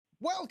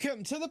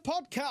Welcome to the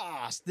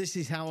podcast. This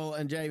is Hywel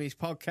and Jamie's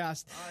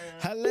podcast.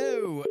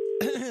 Hello.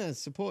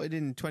 Supported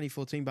in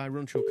 2014 by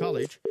Runtrell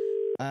College.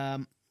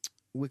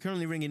 We're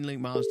currently ringing Luke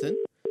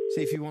Marsden.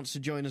 See if he wants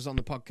to join us on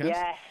the podcast.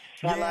 Yes,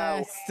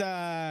 hello.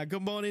 Yes.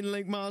 Good morning,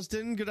 Luke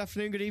Marsden. Good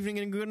afternoon, good evening,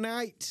 and good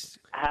night.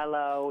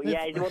 Hello.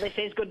 Yeah, well, this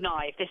is good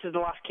night. If this is the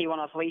last Key One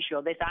Off Leash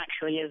show, this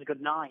actually is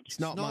good night. It's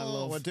not my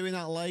love. We're doing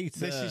that later.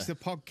 This is the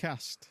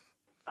podcast.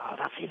 Oh,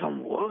 that's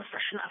even worse. I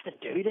shouldn't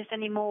have to do this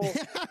anymore.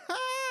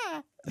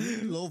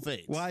 Love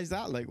it. Why is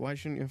that, Luke? Why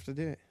shouldn't you have to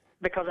do it?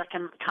 Because I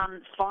can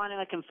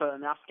finally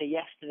confirm after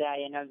yesterday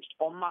I announced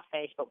on my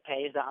Facebook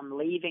page that I'm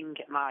leaving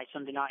my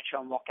Sunday night show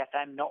on Rock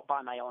FM, not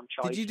by my own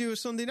choice. Did you do a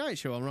Sunday night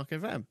show on Rock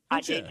FM?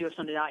 I did do a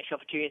Sunday night show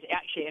for 2 years.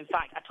 Actually, in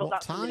fact, I took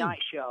that Sunday night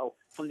show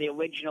from the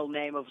original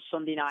name of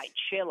Sunday Night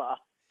Chiller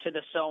to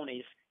the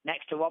Sonys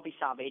next to Robbie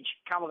Savage,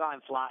 Caroline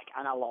Flack,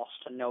 and I lost,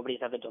 and nobody's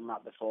ever done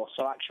that before.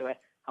 So actually,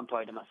 I'm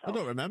proud of myself. I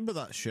don't remember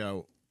that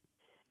show.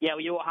 Yeah,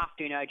 well, you won't have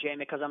to now, Jamie,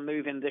 because I'm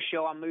moving. The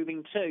show I'm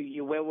moving to,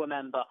 you will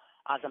remember,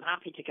 as I'm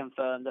happy to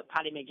confirm that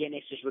Paddy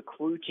McGuiness has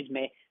recruited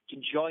me to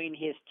join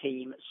his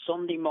team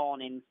Sunday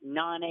morning,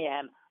 9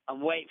 a.m.,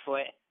 and wait for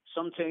it.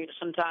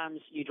 Sometimes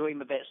you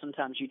dream of it,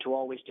 sometimes you two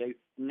always do.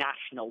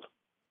 National.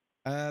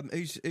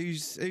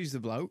 Who's the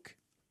bloke?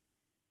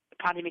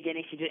 Paddy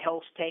McGuiness,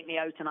 he'll take me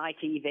out on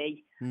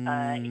ITV.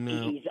 No.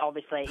 He's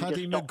obviously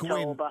Paddy just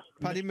October.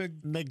 Paddy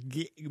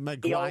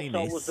McGuiness. He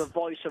also was the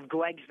voice of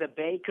Greg's the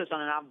Bakers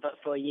on an advert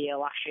for a year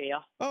last year.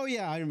 Oh,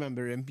 yeah, I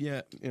remember him.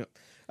 Yeah.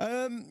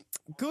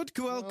 Good.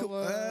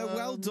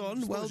 Well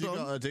done. Well You've done.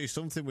 got to do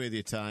something with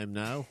your time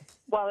now.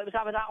 Well, it was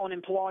having that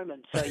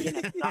unemployment, so,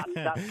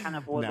 that's kind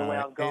of the way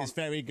I've gone. It's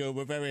very good.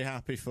 We're very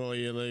happy for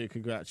you, Luke.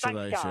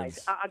 Congratulations.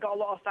 Thanks, guys. I got a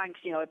lot of thanks,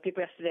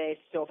 people yesterday,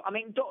 stuff. I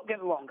mean, don't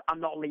get me wrong, I'm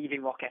not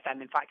leaving Rock FM.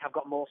 In fact, I've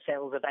got more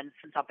sales events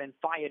since I've been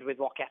fired with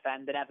Rock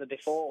FM than ever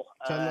before.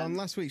 So on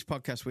last week's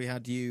podcast, we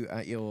had you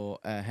at your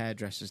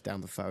hairdressers down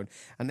the phone,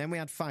 and then we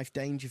had Fife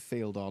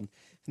Dangerfield on.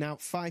 Now,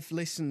 Fife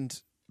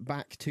listened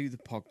back to the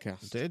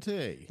podcast. Did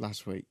he?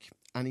 Last week.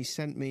 And he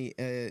sent me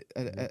a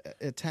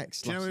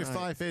text. Do you know who last night.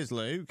 Fife is,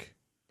 Luke?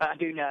 I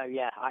do know,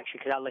 yeah, actually,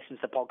 because I listened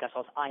to the podcast. I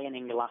was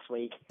ironing last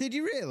week. Did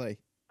you really?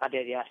 I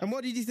did, yeah. And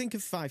what did you think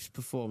of Fife's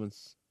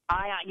performance?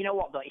 You know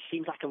what, though? He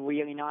seems like a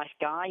really nice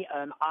guy.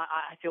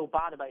 I feel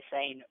bad about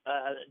saying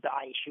that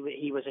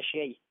he was a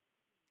she.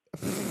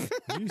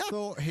 You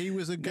thought he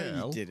was a girl?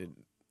 No, you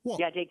didn't. What?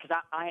 Yeah, I did, because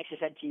I actually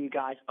said to you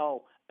guys,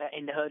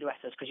 in the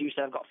hairdressers, because you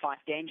said I've got Fife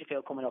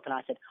Dangerfield coming up, and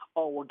I said,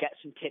 we'll get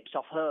some tips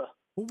off her.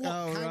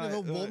 Well, what kind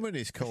of a woman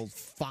is called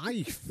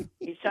Fife?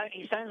 He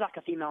sounds like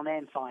a female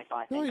name, Fife,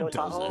 I think. No, he so it's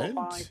doesn't.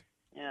 Like, Fife.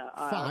 Yeah,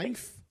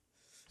 Fife?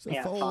 It's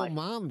a full Fife.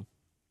 man.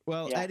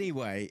 Well, Yeah.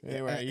 anyway,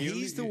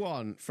 he's the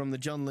one from the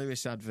John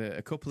Lewis advert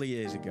a couple of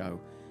years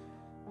ago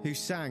who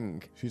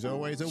sang She's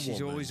always a woman.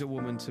 She's Always a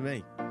Woman to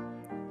Me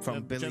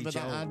from Billy Remember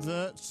Joel. that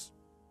advert?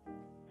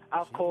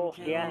 Of course,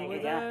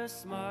 yeah.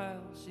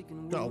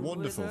 Got a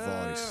wonderful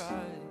voice.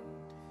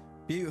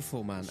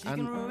 Beautiful, man.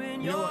 And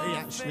You know what? He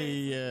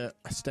actually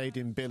stayed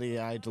in Billy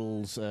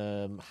Idol's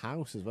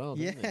house as well,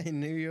 didn't yeah, in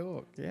New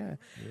York, yeah.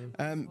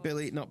 Not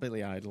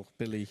Billy Idol,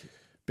 Billy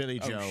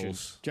Joel's.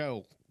 Ocean.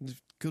 Joel.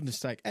 Goodness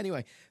sake.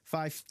 Anyway,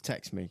 Fife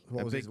texted me,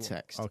 What a was big his-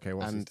 text. okay,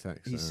 what's his and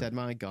text? He said,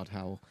 my God,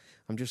 Hywel,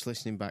 I'm just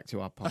listening back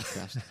to our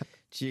podcast.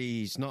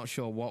 Jeez, not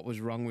sure what was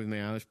wrong with me.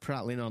 I was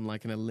prattling on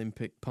like an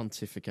Olympic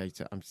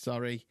pontificator. I'm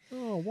sorry.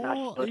 Oh,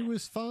 what? He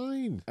was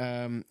fine.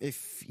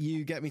 If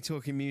you get me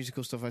talking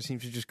musical stuff, I seem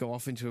to just go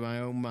off into my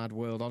own mad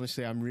world.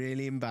 Honestly, I'm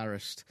really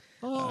embarrassed.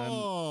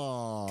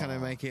 Oh. Can I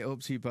make it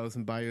up to you both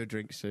and buy you a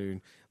drink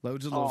soon?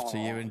 Loads of love to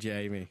you and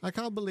Jamie. I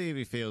can't believe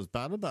he feels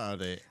bad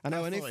about it. I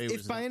know, and thought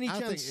if by any I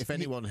chance think if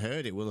anyone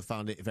heard it, will have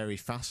found it very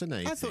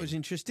fascinating. I thought it was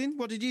interesting.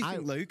 What did you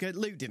think, Luke?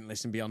 Luke didn't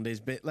listen beyond his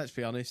bit, let's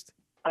be honest.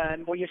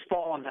 Well, you're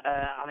spot on.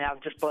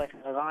 I've just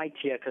blatantly lied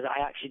to you because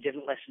I actually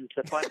didn't listen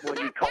to the point where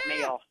you cut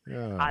me off.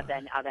 Yeah. I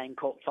then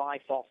cut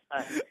Fife off.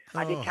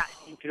 I did catch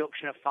the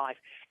introduction of Fife.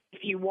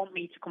 If you want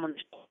me to come on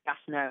this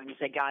podcast now and you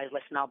say, guys,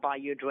 listen, I'll buy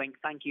you a drink,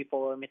 thank you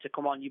for allowing me to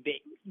come on, you'd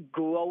be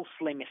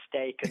grossly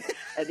mistaken.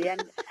 At the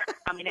end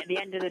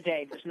of the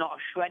day, there's not a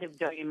shred of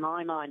doubt in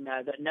my mind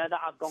now that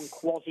I've gone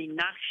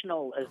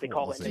quasi-national, as they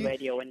call it in the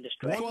radio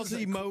industry.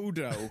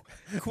 Quasimodo.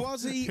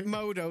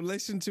 Quasimodo,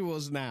 listen to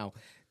us now.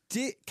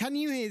 Can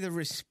you hear the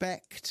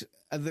respect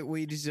that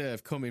we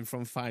deserve coming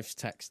from Fife's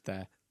text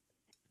there?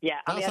 Yeah,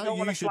 I That's don't how want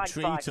you to should flag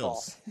treat Fife us.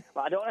 off.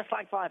 But I don't want to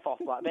flag Fife off.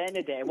 But at the end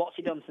of the day, what's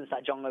he done since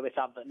that John Lewis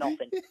advert?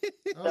 Nothing.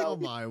 Oh,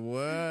 my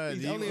word.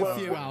 He's only a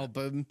few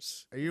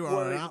albums. You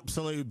are an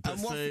absolute And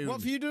buffoon.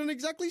 what have you done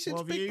exactly since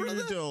What have Big you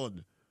Brother?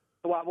 done?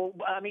 Well,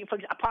 I mean, for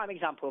a prime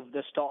example of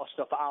the sort of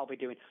stuff that I'll be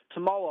doing.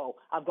 Tomorrow,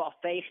 I've got a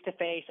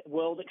face-to-face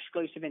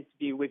world-exclusive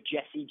interview with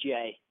Jessie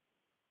J.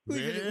 We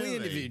Really?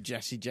 interviewed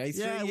Jessie J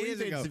 3 Yeah, years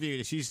we've ago. interviewed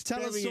her. She's Tell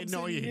us very something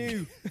annoying.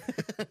 new.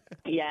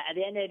 Yeah, at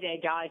the end of the day,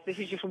 guys, this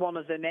is just one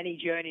of the many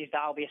journeys that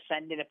I'll be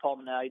ascending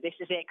upon now. This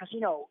is it, because,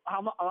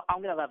 I'm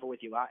going to level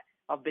with you, right?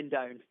 I've been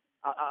down.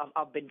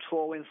 I've been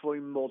trawling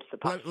through mud for the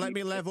past. Let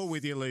me level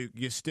with you, Luke.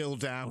 You're still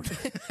down.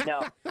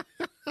 No.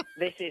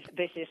 This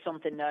is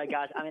something now,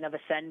 guys. I mean, I've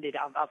ascended.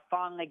 I've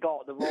finally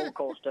got the roller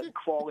coaster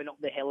crawling up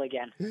the hill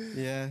again.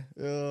 Yeah.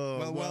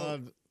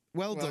 Oh,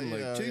 well done,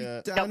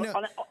 Luke.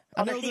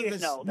 On a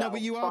serious note, no,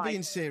 but you are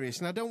being serious,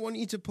 and I don't want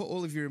you to put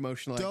all of your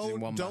emotional eggs in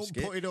one basket.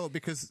 Don't put it up,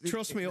 because...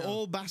 Trust me,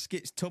 all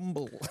baskets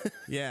tumble.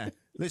 Yeah.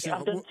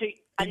 Listen,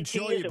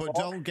 enjoy it, but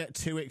don't get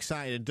too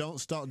excited. Don't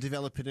start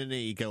developing an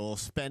ego or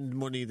spend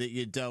money that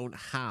you don't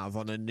have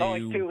on a new Oh,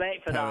 it's too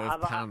late for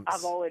that. pants.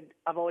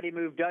 I've already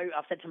moved out.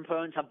 I've said to my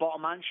parents, I bought a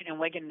mansion in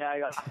Wigan now.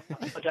 I've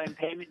got a down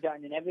payment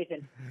down and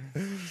everything.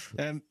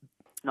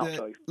 Not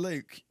true.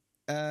 Luke,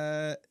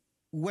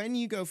 when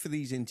you go for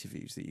these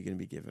interviews that you're going to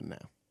be given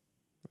now,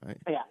 right?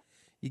 Yeah.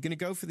 You're going to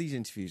go for these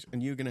interviews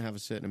and you're going to have a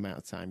certain amount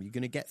of time. You're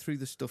going to get through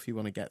the stuff you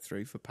want to get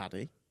through for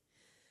Paddy.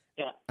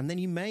 Yeah. And then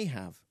you may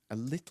have a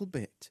little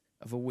bit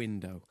of a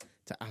window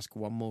to ask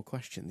one more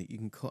question that you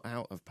can cut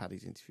out of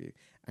Paddy's interview,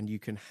 and you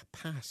can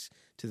pass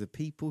to the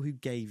people who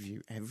gave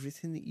you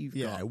everything that you've got.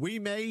 Yeah, we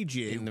made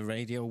you. In the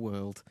radio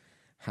world,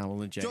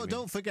 Hywel and Jamie.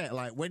 Don't forget,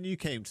 like, when you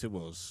came to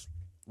us,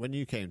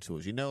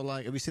 you know,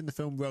 like, have you seen the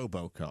film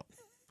RoboCop?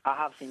 I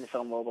have seen the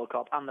film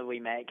RoboCop and the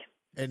remake.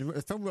 In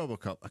the film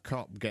RoboCop, a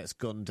cop gets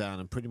gunned down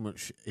and pretty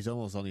much is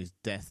almost on his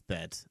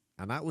deathbed.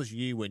 And that was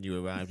you when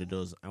you arrived at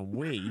us, and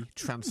we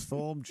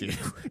transformed you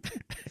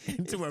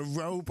into a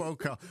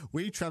RoboCop.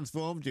 We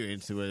transformed you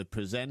into a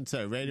presenter,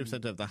 a radio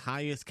presenter of the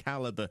highest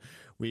caliber.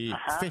 We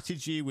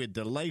fitted you with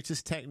the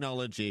latest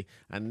technology,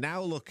 and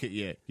now look at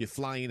you. You're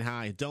flying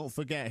high. Don't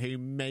forget who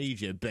made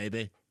you,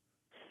 baby.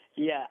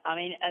 Yeah, I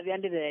mean, at the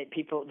end of the day,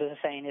 there's a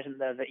saying, isn't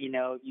there, that, you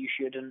know, you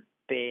shouldn't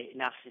be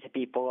nasty to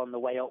people on the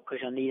way up because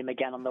you'll need them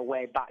again on the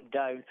way back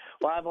down.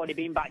 Well, I've already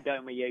been back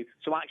down with you,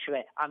 so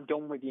actually, I'm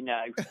done with you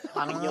now.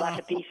 I mean, you're like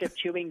a piece of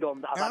chewing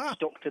gum that I've had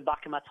stuck to the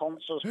back of my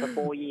tonsils for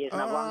 4 years,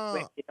 and I've long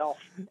ripped it off.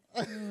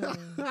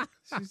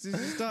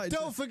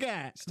 Don't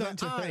forget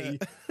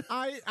that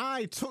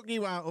I took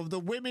you out of the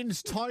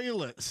women's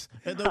toilets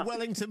at the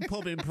Wellington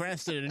pub in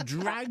Preston and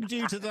dragged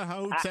you to the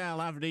hotel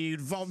after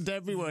you'd vomited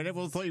everywhere and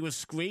everyone thought you were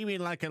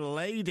screaming like a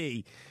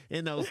lady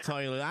in those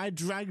toilets. I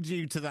dragged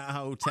you to that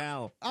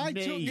hotel. I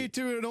took you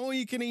to an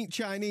all-you-can-eat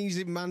Chinese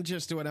in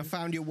Manchester when I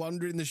found you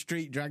wandering the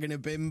street dragging a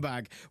bin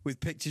bag with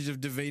pictures of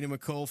Davina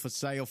McCall for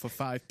sale for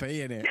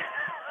 5p in it.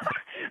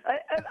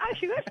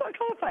 Actually, let's not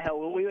clarify how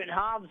we went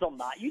halves on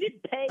that. You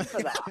didn't pay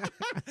for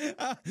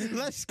that.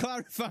 Let's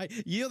clarify.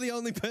 You're the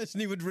only person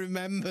who would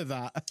remember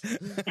that.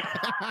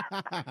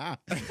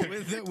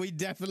 We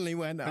definitely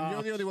went halves. And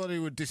you're the only one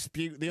who would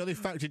dispute, the only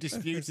factor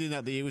disputing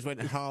that you was went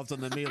halves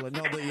on the meal, and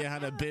not that you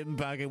had a bin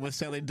bag and were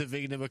selling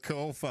Davina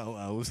McCall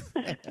photos.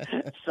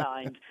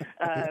 Signed.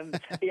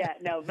 Yeah,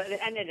 no, but at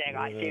the end of the day,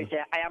 right, seriously,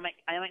 I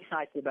am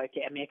excited about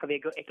it. I mean, it'll be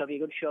a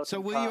good show. So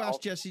will you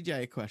ask Jessie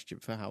J a question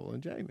for Hywel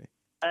and Jamie?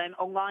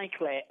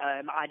 Unlikely.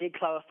 I did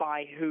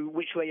clarify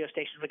which radio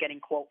stations were getting,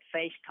 quote,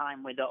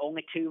 FaceTime with. There are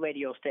only 2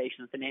 radio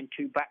stations to name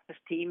 2 breakfast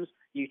teams.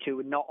 You 2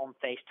 were not on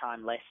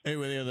FaceTime list. Who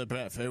were the other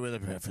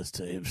breakfast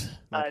teams?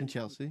 Mike and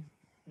Chelsea.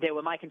 They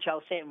were Mike and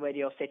Chelsea and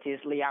Radio City's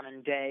Leanne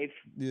and Dave.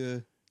 Yeah.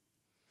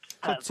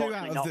 So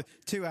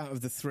 2 out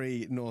of the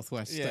 3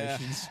 Northwest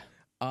stations.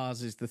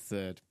 Ours is the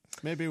 3rd.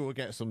 Maybe we'll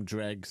get some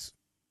dregs.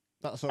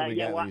 That's what we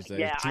get these days.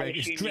 Yeah,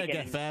 It's Dreg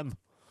FM.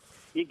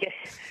 You're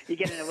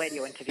getting a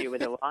radio interview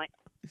with her, right?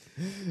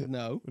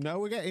 No,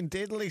 we're getting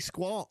diddly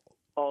squat.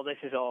 Oh, this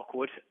is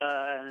awkward.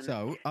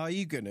 So, are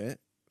you going to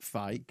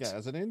fight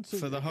as an interview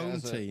for the home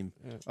team,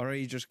 or are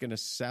you just going to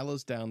sell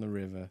us down the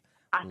river?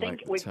 I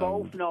think we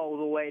both know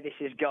the way this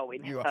is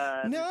going.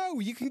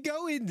 No, you can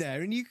go in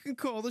there and you can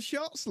call the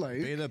shots,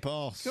 Luke. Be the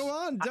boss. Go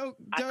on, don't.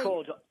 I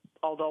could,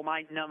 although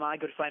my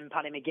good friend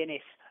Paddy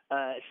McGuiness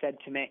said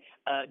to me,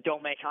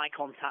 don't make eye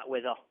contact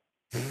with her.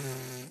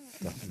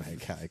 Don't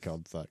make eye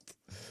contact.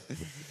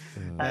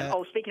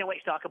 Speaking of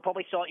which, I could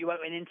probably sort you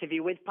out an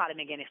interview with Paddy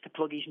McGuiness to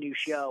plug his new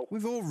show.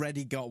 We've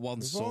already got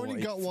one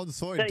sorted.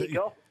 There you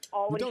go.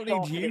 We don't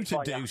need you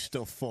to do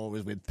stuff for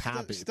us with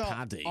Paddy.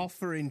 Stop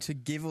offering to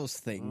give us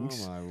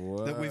things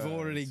that we've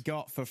already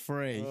got for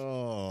free.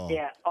 Oh.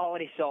 Yeah,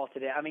 already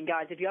sorted it. I mean,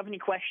 guys, if you have any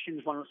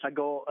questions once I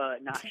go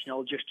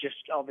national, just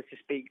obviously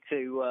speak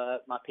to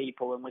my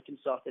people and we can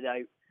sort it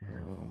out.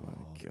 Oh,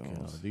 my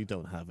God. You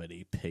don't have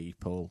any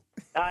people.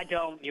 I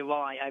don't, you're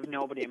right. I have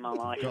nobody in my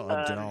life.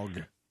 Got a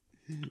dog.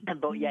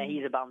 But yeah,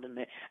 he's abandoned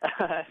me.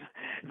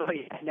 But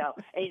yeah, no,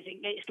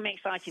 it's an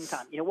exciting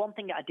time. You know, one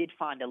thing that I did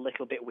find a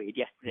little bit weird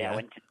yesterday, I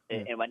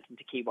went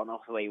into Key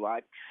 103,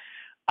 right?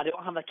 I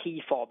don't have a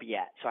key fob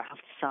yet, so I have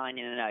to sign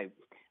in and out.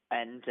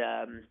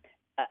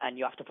 And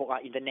you have to put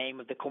like the name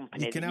of the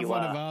company. You can have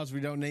one of ours. We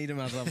don't need them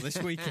as of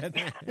this weekend.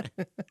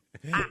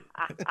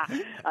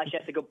 Actually,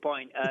 that's a good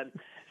point.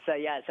 So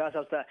as I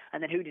was there,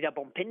 and then who did I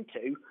bump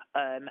into?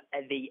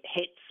 The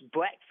Hits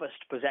breakfast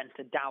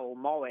presenter Daryl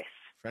Morris.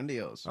 Friend of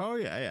yours. Oh,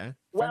 yeah.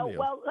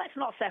 Well, let's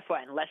not say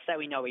friend. Let's say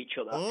we know each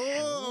other.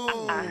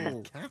 Oh,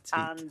 and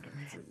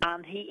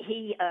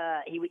he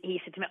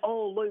said to me,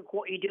 "Oh, Luke,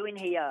 what are you doing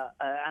here?"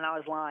 And I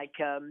was like,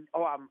 I'm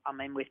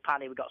in with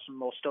Paddy. We've got some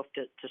more stuff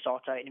to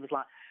sort out." And he was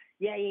like,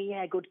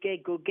 "Yeah, good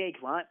gig,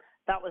 right?"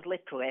 That was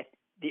literally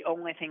the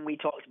only thing we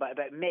talked about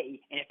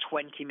me in a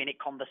 20-minute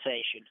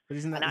conversation. But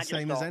isn't that the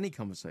same as any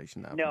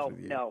conversation that happens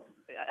with you? No,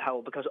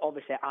 Hywel, because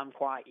obviously I'm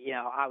quite,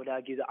 I would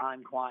argue that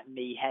I'm quite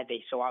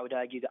me-heavy, so I would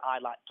argue that I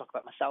like to talk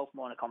about myself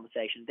more in a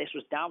conversation. This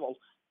was Darryl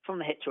from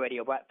the Hits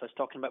Radio Breakfast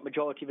talking about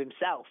majority of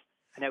himself.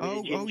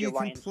 And you're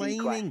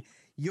complaining.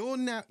 You're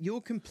complaining.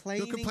 You're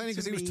complaining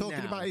because he was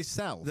talking about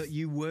himself. That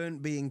you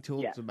weren't being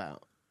talked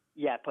about.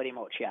 Yeah, pretty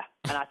much, yeah.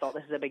 And I thought,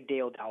 this is a big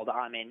deal now that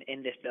I'm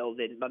in this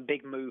building, my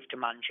big move to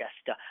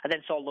Manchester. And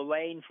then saw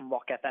Lorraine from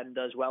Rock FM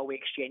as well. We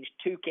exchanged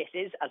 2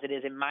 kisses, as it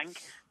is in Manc,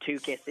 2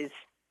 kisses.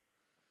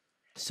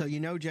 So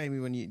Jamie,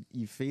 when you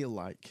feel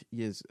like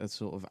you're a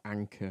sort of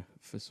anchor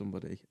for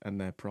somebody and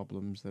their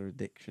problems, their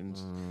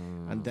addictions,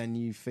 and then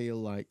you feel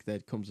like there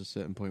comes a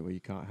certain point where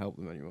you can't help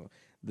them anymore.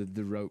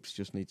 The ropes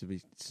just need to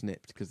be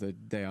snipped because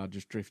they are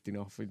just drifting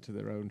off into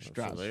their own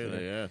stratosphere.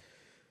 Absolutely,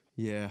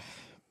 Yeah.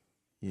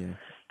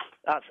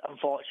 That's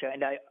unfortunate.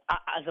 And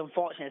as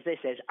unfortunate as this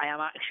is, I am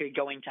actually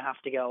going to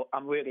have to go.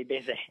 I'm really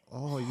busy.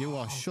 Oh, you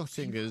are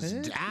shutting us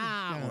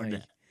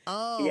down.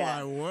 Oh, yeah.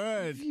 my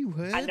word. Have you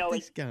heard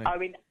this guy? I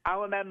mean, I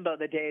remember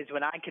the days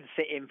when I could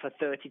sit in for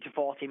 30 to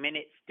 40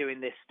 minutes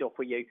doing this stuff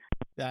with you.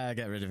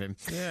 Get rid of him.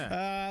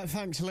 Yeah.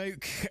 Thanks,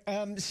 Luke.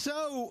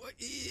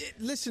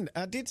 Listen,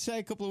 I did say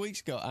a couple of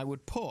weeks ago I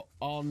would put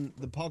on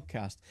the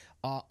podcast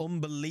our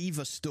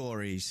Unbeliever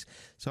stories.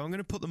 So I'm going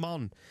to put them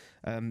on.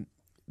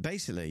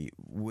 Basically,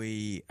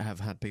 we have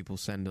had people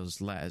send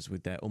us letters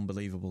with their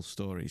unbelievable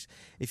stories.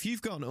 If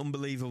you've got an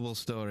unbelievable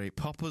story,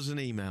 pop us an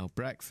email,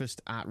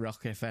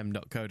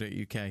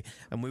 breakfast@rockfm.co.uk,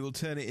 and we will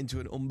turn it into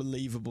an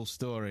unbelievable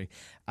story.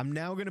 I'm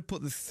now going to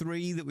put the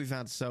 3 that we've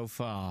had so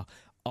far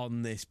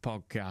on this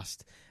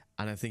podcast,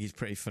 and I think it's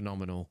pretty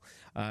phenomenal.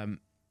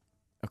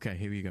 Okay,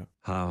 here we go.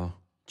 How,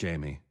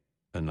 Jamie,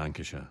 and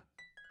Lancashire.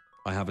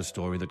 I have a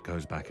story that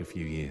goes back a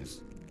few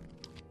years.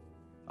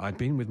 I'd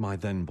been with my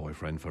then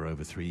boyfriend for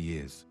over 3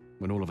 years,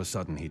 when all of a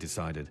sudden he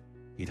decided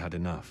he'd had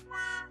enough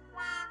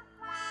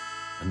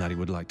and that he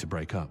would like to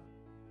break up.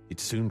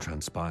 It soon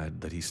transpired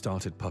that he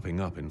started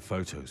popping up in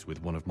photos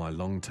with one of my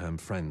long-term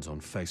friends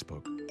on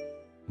Facebook,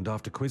 and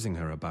after quizzing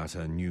her about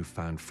her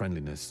newfound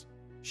friendliness,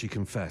 she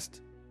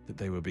confessed that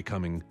they were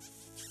becoming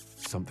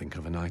something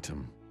of an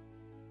item.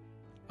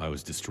 I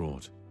was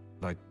distraught,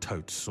 but I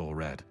totes saw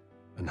red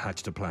and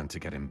hatched a plan to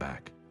get him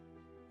back.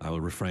 I will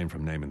refrain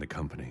from naming the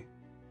company,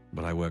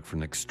 but I work for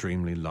an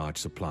extremely large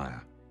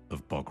supplier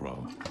of bog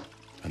roll,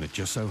 and it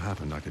just so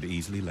happened I could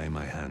easily lay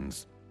my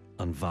hands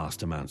on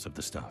vast amounts of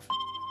the stuff,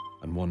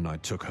 and one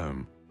night took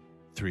home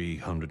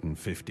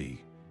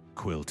 350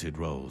 quilted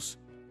rolls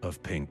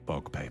of pink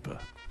bog paper.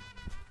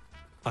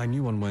 I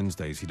knew on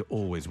Wednesdays he'd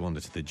always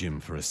wander to the gym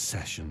for a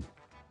session,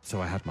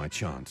 so I had my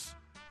chance.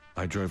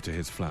 I drove to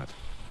his flat,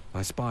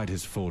 I spied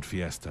his Ford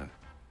Fiesta,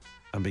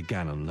 and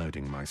began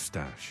unloading my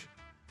stash.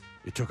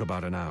 It took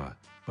about an hour,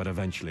 but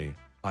eventually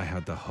I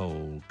had the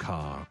whole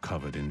car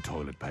covered in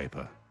toilet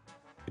paper.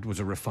 It was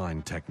a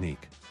refined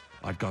technique.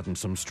 I'd gotten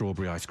some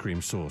strawberry ice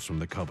cream sauce from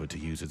the cupboard to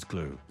use as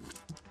glue.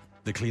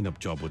 The cleanup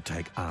job would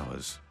take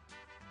hours.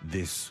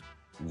 This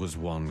was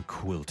one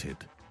quilted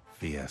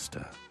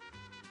Fiesta.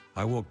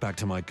 I walked back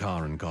to my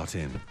car and got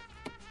in,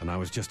 and I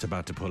was just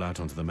about to pull out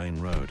onto the main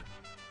road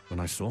when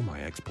I saw my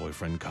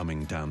ex-boyfriend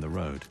coming down the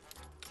road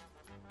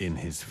in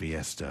his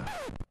Fiesta,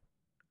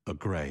 a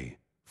grey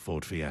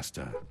Ford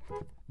Fiesta,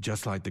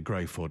 just like the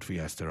grey Ford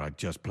Fiesta I'd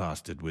just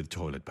plastered with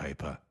toilet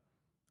paper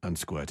and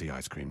squirty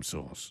ice cream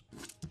sauce.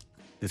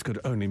 This could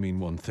only mean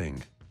one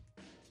thing.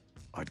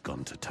 I'd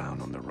gone to town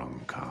on the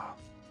wrong car.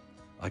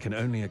 I can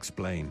only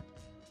explain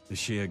the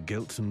sheer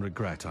guilt and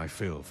regret I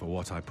feel for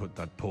what I put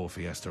that poor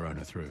Fiesta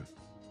owner through.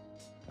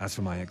 As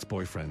for my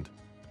ex-boyfriend,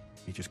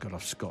 he just got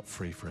off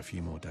scot-free for a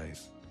few more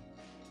days.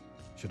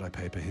 Should I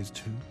paper his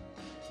too?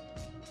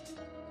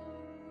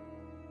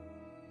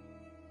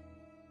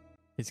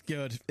 It's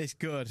good. It's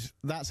good.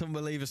 That's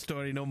Unbeliever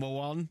story number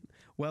 1.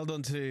 Well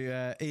done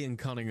to Ian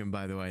Conningham,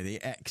 by the way, the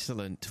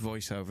excellent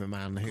voiceover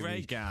man.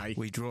 Great guy.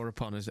 We draw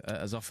upon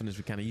as often as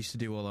we can. He used to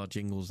do all our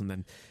jingles, and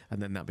then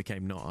that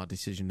became not our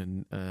decision.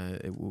 And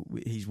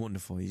he's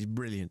wonderful. He's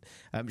brilliant.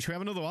 Shall we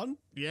have another one?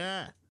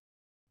 Yeah.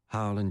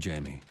 Hywel and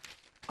Jamie.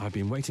 I've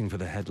been waiting for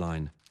the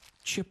headline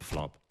 "Chip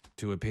Flop"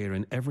 to appear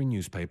in every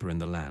newspaper in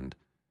the land,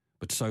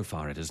 but so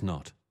far it has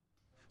not.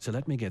 So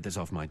let me get this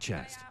off my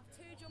chest.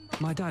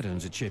 My dad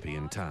owns a chippy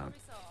in town,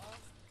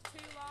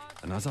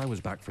 and as I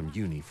was back from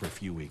uni for a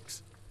few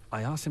weeks,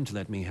 I asked him to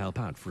let me help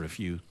out for a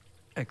few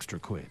extra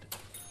quid.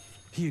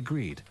 He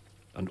agreed,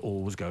 and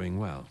all was going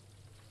well,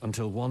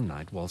 until one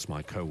night whilst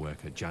my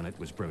co-worker Janet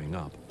was brewing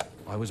up,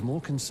 I was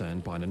more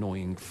concerned by an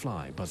annoying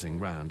fly buzzing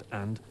round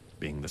and,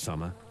 being the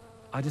summer,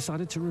 I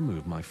decided to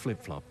remove my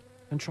flip-flop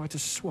and try to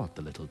swat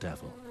the little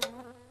devil.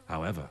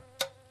 However,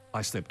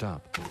 I slipped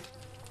up,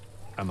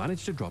 I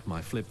managed to drop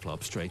my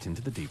flip-flop straight into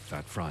the deep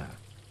fat fryer.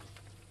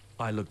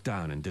 I looked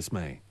down in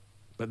dismay,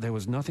 but there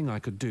was nothing I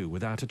could do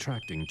without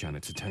attracting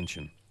Janet's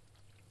attention.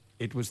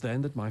 It was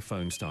then that my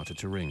phone started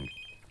to ring,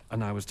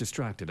 and I was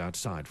distracted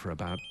outside for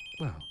about,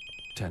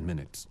 10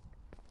 minutes.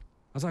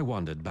 As I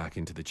wandered back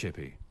into the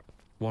chippy,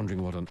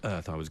 wondering what on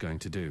earth I was going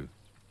to do,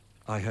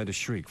 I heard a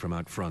shriek from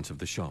out front of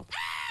the shop.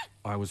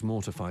 I was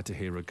mortified to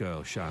hear a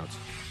girl shout,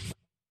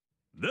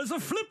 "There's a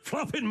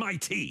flip-flop in my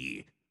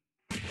tea!"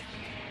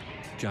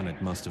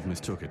 Janet must have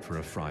mistook it for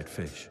a fried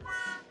fish.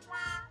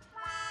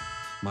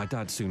 My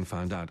dad soon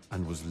found out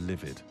and was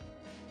livid.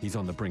 He's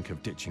on the brink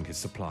of ditching his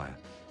supplier.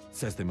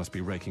 Says they must be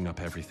raking up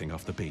everything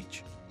off the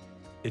beach.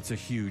 It's a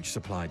huge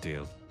supply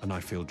deal, and I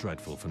feel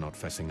dreadful for not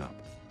fessing up.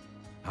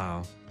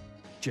 How?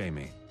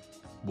 Jamie,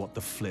 what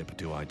the flip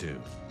do I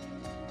do?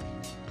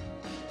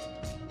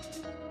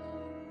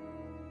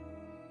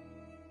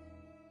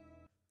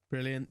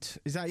 Brilliant.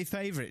 Is that your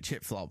favourite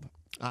chip flop?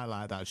 I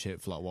like that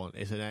chip flop one.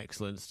 It's an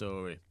excellent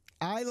story.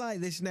 I like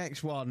this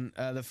next one,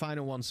 the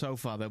final one so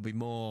far. There'll be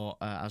more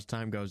as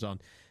time goes on.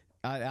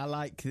 I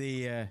like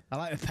the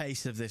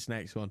pace of this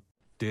next one.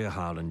 Dear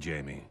Hal and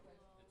Jamie,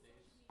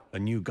 a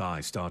new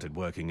guy started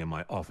working in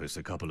my office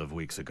a couple of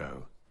weeks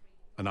ago,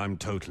 and I'm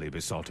totally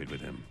besotted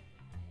with him.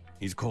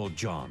 He's called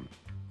John,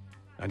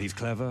 and he's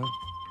clever,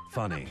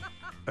 funny,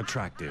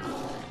 attractive,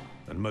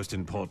 and most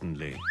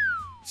importantly,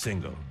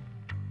 single.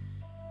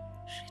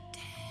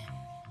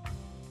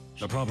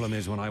 The problem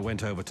is, when I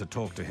went over to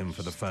talk to him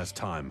for the first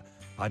time,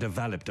 I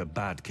developed a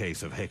bad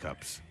case of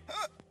hiccups.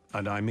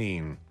 And I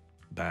mean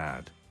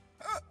bad.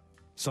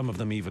 Some of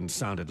them even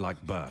sounded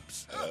like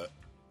burps.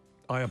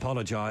 I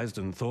apologized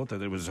and thought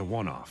that it was a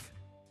one-off,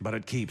 but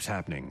it keeps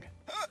happening.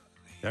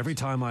 Every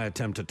time I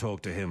attempt to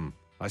talk to him,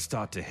 I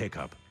start to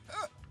hiccup,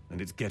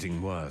 and it's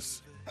getting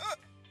worse.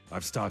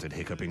 I've started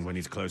hiccuping when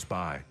he's close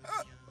by,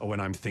 or when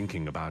I'm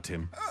thinking about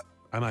him.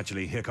 I'm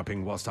actually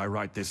hiccuping whilst I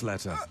write this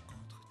letter.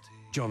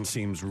 John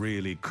seems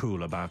really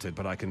cool about it,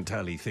 but I can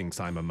tell he thinks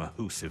I'm a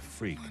mahoosive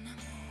freak.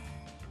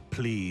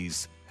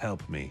 Please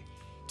help me.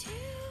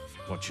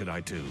 What should I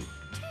do?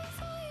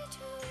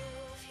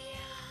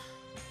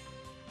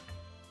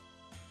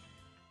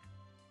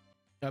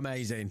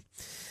 Amazing.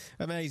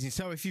 Amazing.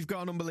 So if you've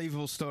got an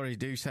unbelievable story,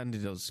 do send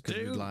it us, because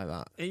we'd like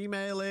that.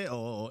 Email it,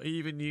 or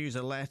even use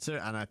a letter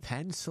and a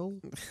pencil.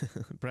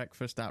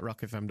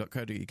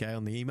 breakfast@rockfm.co.uk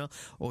on the email,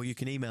 or you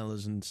can email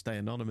us and stay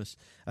anonymous.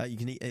 You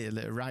can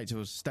write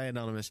to us, stay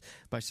anonymous,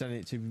 by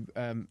sending it to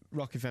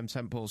Rock FM,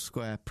 St Paul's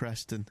Square,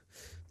 Preston,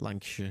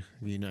 Lancashire,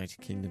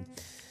 United Kingdom.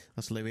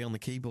 That's Louis on the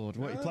keyboard.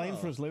 What are you playing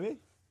for us, Louis?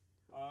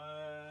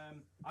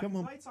 Come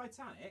on. Play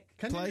Titanic.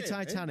 Play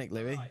Titanic,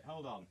 Louis. Right,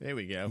 hold on. Here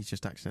we go. He's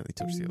just accidentally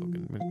touched the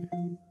organ.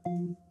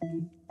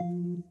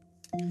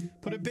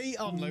 Put a beat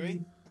on,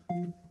 Louis.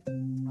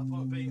 I'll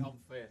put a beat on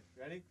for you.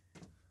 Ready?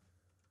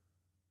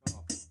 Come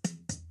on.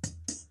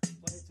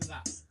 Play it to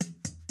that.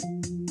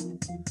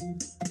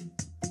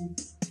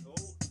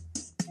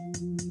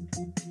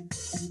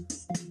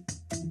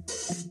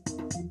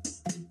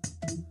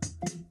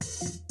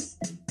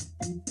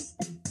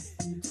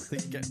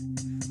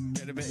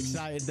 Get a bit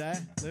excited there,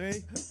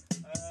 Louis.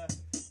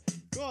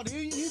 Go on,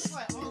 you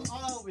play it. I'll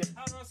help you.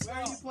 How do I start?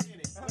 Where are you playing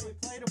it?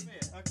 Play it up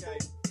here. Okay.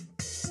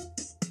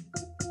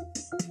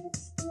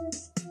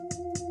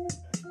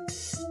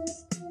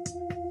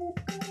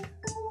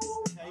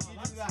 Okay, you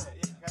do that.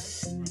 Okay.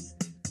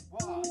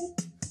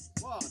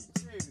 1,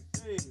 2,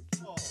 3,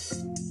 4.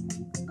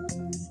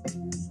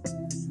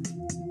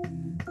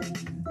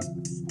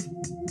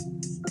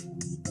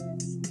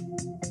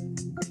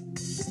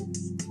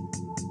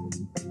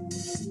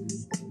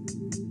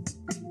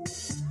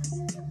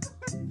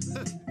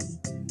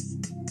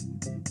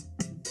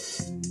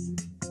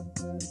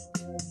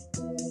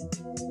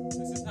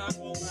 This is how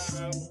we'll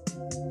know.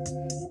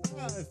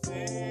 I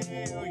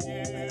feel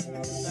you,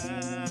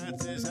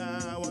 that is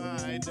how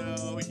I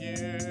know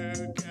you.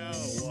 Go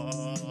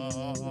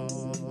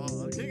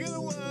on, king of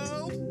the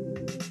world.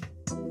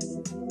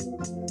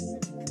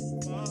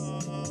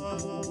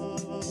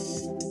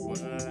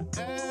 Wherever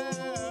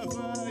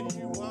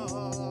you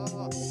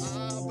are,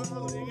 I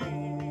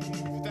believe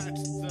that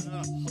the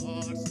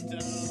heart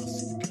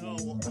does go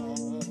on.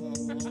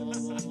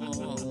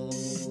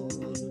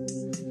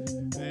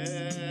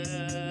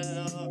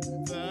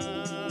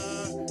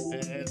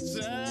 It's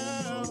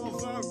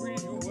over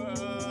you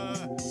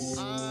were.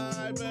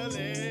 I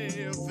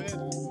believe in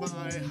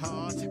my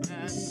heart, and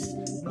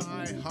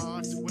my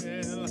heart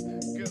will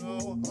go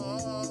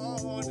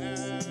on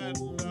and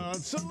on.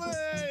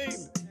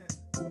 Celine!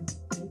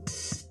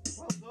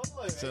 Well done,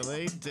 Louis.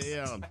 Celine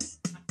Dion.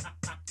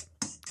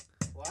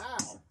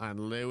 Wow. And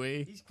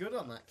Louis. He's good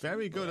on that.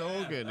 Very good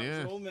organ, That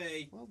yeah. was all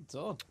me. Well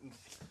done.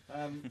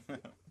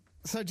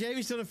 So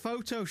Jamie's done a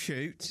photo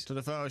shoot To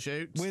the photo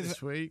shoot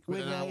this week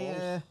with an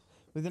owl.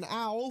 With an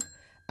owl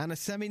and a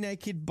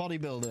semi-naked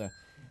bodybuilder.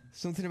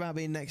 Something about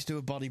being next to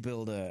a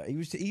bodybuilder.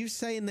 He was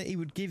saying that he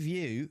would give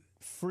you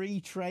free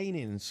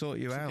training and sort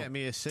you out. Get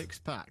me a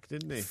 6-pack,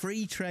 didn't he?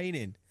 Free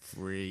training.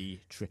 free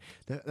trip.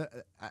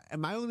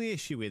 My only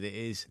issue with it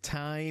is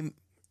Time.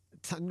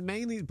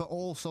 mainly, but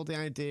also the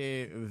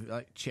idea of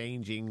like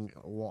changing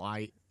what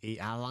I eat.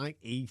 I like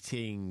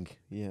eating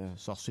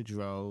sausage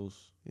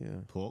rolls,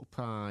 pork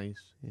pies,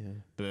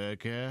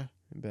 burger,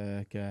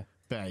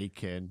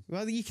 bacon.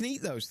 Well, you can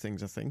eat those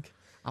things, I think.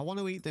 I want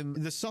to eat them.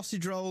 The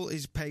sausage roll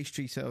is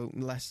pastry, so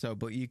less so,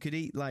 but you could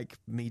eat like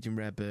medium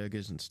rare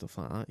burgers and stuff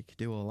like that. You could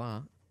do all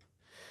that.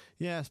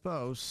 Yeah, I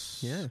suppose.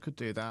 Yeah. Could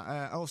do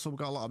that. Also, we've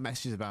got a lot of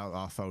messages about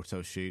our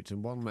photo shoot,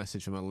 and one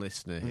message from a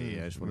listener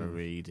here. I just want to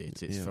read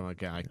it. It's from a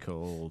guy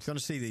called... If you want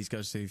to see these,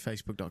 go to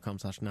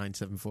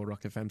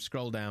facebook.com/974rockfm.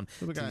 Scroll down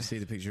until you see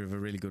the picture of a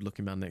really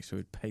good-looking man next to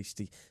a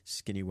pasty,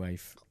 skinny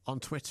waif. On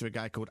Twitter, a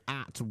guy called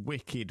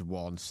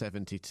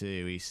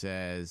 @Wicked172. He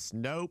says,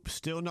 "Nope,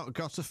 still not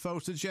got a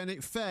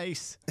photogenic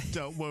face.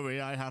 Don't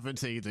worry, I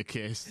haven't either,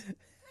 Kiss."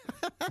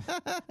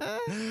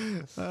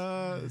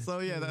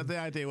 The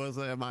idea was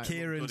that I might.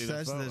 Kieran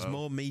says there's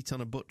more meat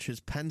on a butcher's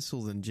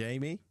pencil than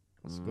Jamie.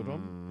 That's a good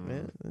one.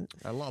 Yeah.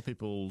 A lot of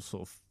people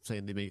sort of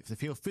saying they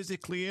feel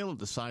physically ill at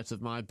the sight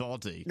of my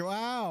body.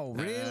 Wow,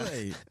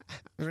 really?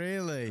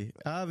 Really?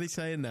 Are they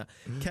saying that?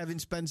 Kevin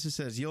Spencer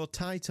says, "You're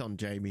tight on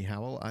Jamie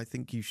Hywel. I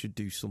think you should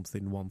do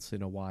something once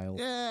in a while."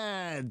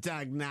 Yeah,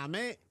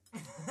 dagnamit.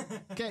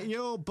 Get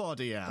your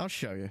body out. I'll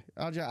show you.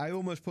 I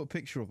almost put a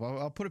picture up.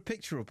 I'll put a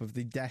picture up of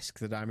the desk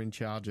that I'm in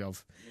charge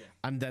of,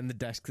 and then the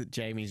desk that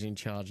Jamie's in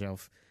charge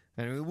of.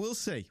 And we'll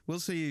see. We'll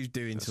see who's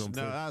doing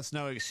something. No, that's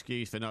no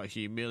excuse for not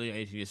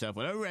humiliating yourself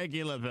on a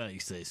regular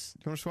basis. Do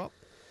you want to swap?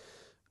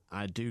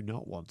 I do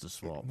not want to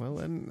swap. Well,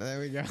 then, there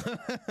we go.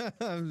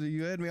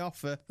 You heard me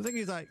offer. The thing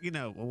is, like,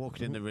 we're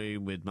walking in the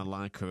room with my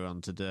Leica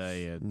on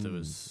today, and there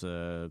was,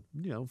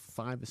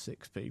 5 or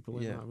 6 people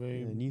in that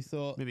room. And you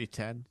thought... Maybe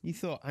 10. You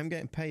thought, I'm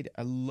getting paid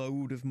a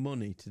load of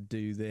money to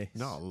do this.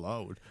 Not a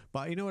load.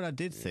 But you know what I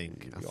did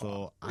think? I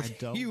thought, I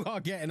don't... You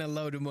are getting a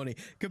load of money.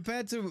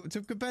 Compared to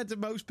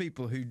most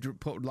people who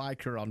put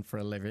Leica on for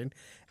a living,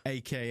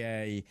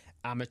 a.k.a.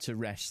 amateur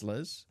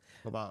wrestlers...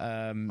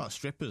 About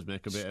strippers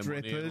make a bit of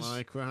money in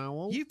Lycra,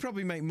 Hywel. You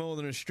probably make more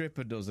than a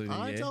stripper does in a year.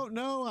 I don't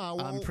know,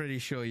 Hywel. I'm pretty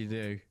sure you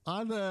do.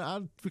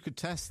 We could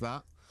test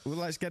that. Well,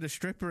 let's get a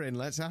stripper in.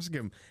 Let's ask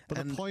him.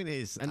 But the point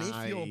is... And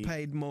if you're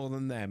paid more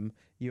than them,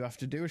 you have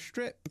to do a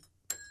strip.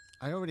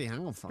 I already have.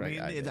 What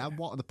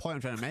the point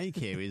I'm trying to make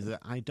here is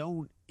that I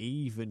don't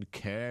even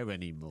care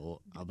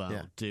anymore about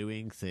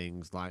doing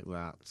things like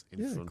that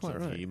in front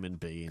of human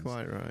beings.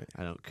 Quite right.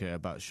 I don't care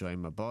about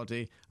showing my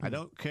body. I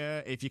don't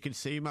care if you can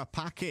see my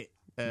packet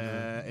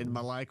in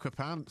my Lycra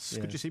pants.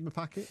 Could you see my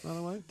packet, by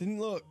the way?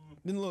 Didn't look.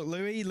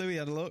 Louis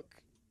had a look.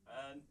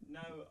 No,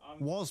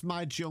 Was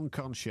my junk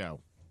on show?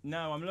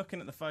 No, I'm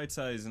looking at the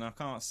photos and I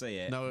can't see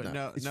it. No.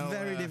 It's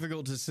very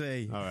difficult to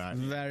see. All right.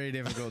 Very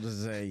difficult to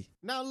see.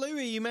 Now,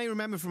 Louis, you may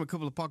remember from a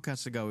couple of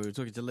podcasts ago, we were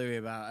talking to Louis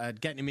about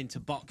getting him into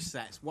box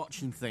sets,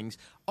 watching things.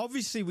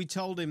 Obviously, we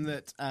told him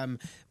that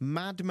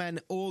Mad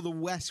Men or The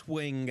West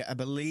Wing, I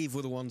believe,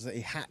 were the ones that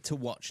he had to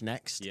watch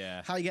next.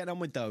 Yeah. How are you getting on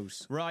with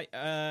those? Right,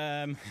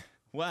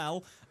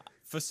 well...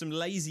 For some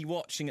lazy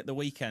watching at the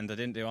weekend, I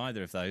didn't do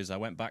either of those. I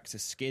went back to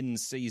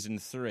Skins Season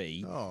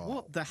 3. Oh.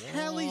 What the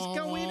hell is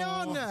going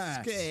on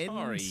there?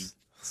 Skins.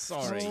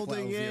 Sorry. How old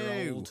are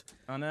you?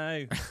 I know.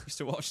 I used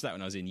to watch that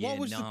when I was in year 9.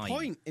 What was the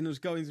point in us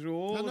going through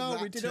all of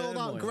that? We did all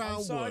that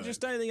groundwork. So I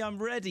just don't think I'm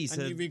ready to...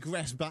 And you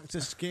regress back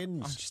to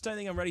Skins. I just don't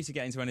think I'm ready to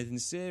get into anything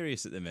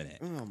serious at the minute.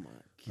 Oh, my God.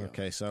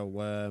 Okay, so...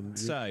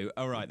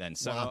 all right then.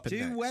 So do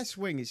next? West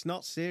Wing. It's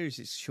not serious.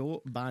 It's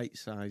short,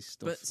 bite-sized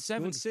stuff. But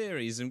 7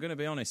 series, I'm going to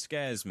be honest,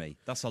 scares me.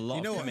 That's a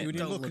lot of commitment. When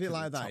you look at it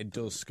like that, it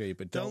does scare you,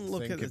 but don't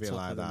look think at the of it top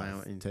like of the that.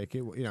 mountain. Take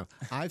it.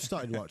 I've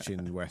started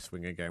watching West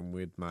Wing again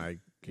with my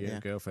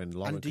girlfriend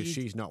Laura because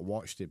she's not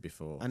watched it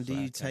before. And do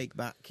you take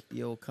back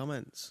your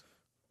comments?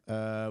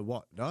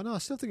 What? No, I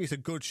still think it's a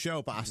good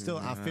show, but I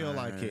feel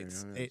like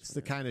it's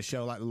the kind of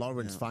show like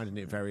Lauren's finding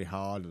it very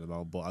hard at the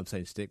moment. But I'm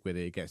saying stick with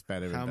it; it gets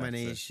better. How and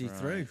many better. is she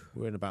through?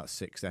 We're in about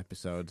 6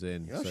 episodes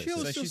in. Oh,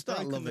 so she's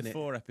start loving the it.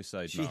 4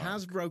 episodes. She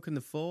has broken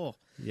the 4.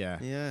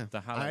 Yeah.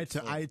 I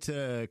had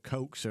to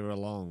coax her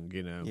along,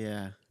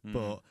 Yeah.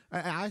 But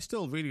I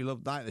still really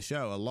like the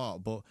show a lot.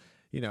 But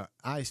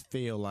I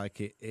feel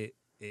like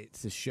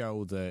it's a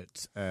show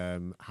that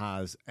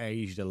has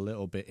aged a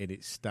little bit in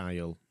its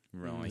style.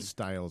 Right. The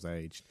style's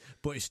aged.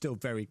 But it's still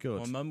very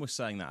good. My mum was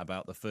saying that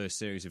about the first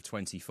series of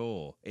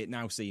 24. It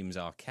now seems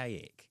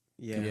archaic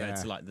compared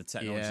to like the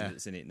technology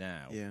that's in it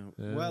now. Yeah.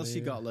 What else you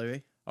got,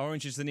 Louis?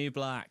 Orange is the New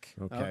Black.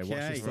 Okay. What's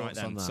your thoughts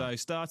on that? So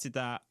started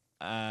that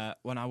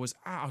when I was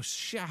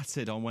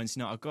shattered on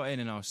Wednesday night. I got in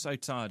and I was so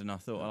tired and I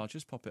thought, I'll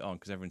just pop it on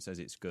because everyone says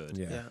it's good.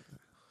 Yeah.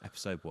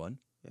 Episode 1.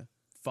 Yeah.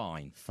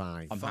 Fine.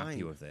 I'm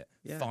happy with it.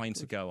 Yeah, fine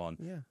to go on.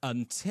 Yeah.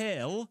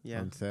 Until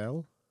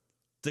Until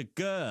the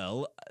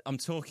girl, I'm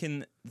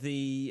talking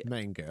the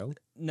main girl.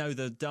 No,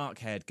 the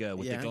dark-haired girl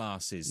with the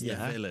glasses, the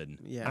villain,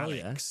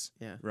 Alex.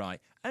 Yeah. Right.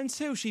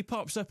 Until she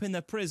pops up in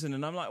the prison,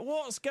 and I'm like,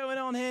 what's going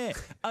on here?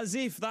 As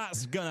if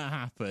that's going to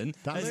happen.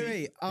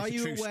 Are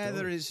you aware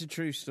that it's a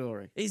true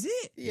story? Is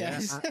it?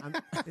 Yes.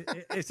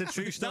 It's a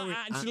true story.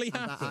 That actually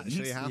happened. That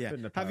actually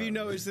happened, apparently. Have you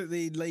noticed that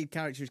the lead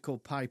character is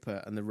called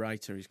Piper and the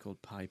writer is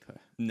called Piper?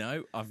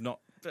 No, I've not.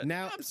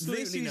 Now,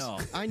 absolutely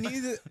not. I knew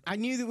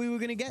that we were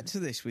going to get to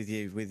this with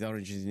you with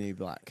Orange is the New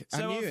Black.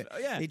 I knew it.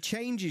 Yeah. It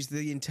changes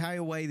the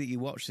entire way that you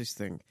watch this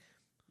thing.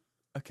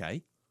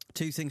 Okay.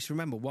 Two things to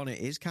remember. One, it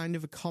is kind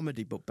of a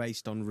comedy, but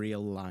based on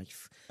real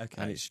life.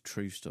 Okay. And it's a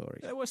true story.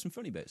 There were some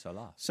funny bits, I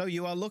laughed. So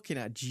you are looking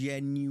at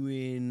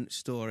genuine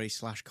story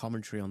 /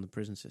 commentary on the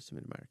prison system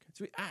in America.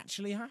 So it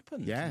actually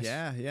happened? Yes.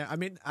 Yeah. I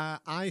mean,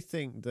 I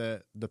think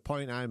that the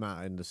point I'm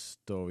at in the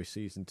story,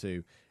 season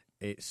 2,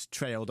 it's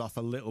trailed off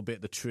a little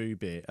bit the true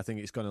bit. I think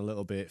it's gone a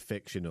little bit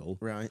fictional.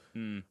 Right.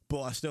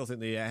 But I still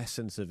think the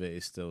essence of it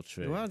is still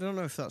true. Well, I don't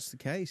know if that's the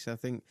case. I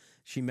think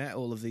she met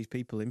all of these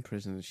people in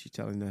prison and she's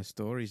telling their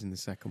stories in the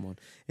second one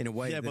in a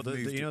way. Yeah, that but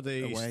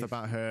away. stuff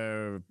about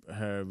her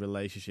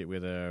relationship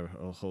with her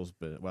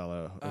husband. Well,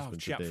 her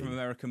husband. Chap from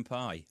American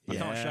Pie. I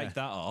can't shake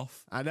that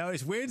off. I know,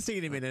 it's weird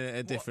seeing him in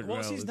a different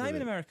What's role. his name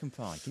in American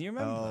Pie? Can you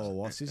remember? Oh,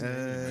 what's his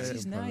name? What's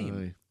his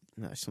name?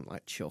 No, it's something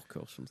like Chuck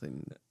or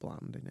something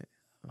bland in it,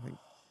 I think.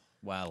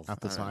 Well,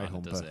 Apple pie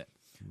humper. does it?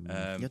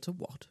 It's a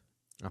what?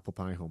 Apple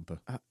pie humper.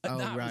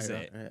 That was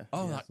it. Yeah.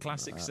 Oh, that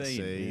classic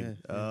scene.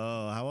 Yeah.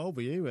 Oh, how old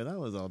were you when that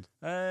was on?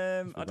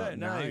 I don't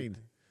know. 9.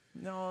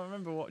 No, I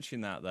remember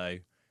watching that though.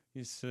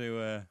 Used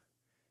to,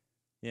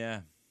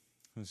 it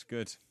was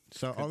good.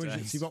 So, Good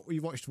Orange, days.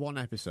 you watched one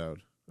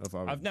episode of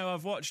Orange.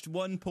 I've watched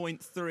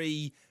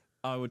 1.3,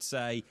 I would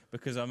say,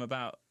 because I'm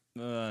about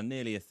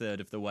nearly a third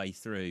of the way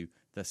through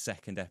the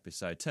second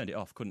episode. Turned it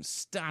off. Couldn't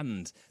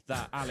stand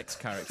that Alex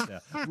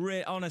character.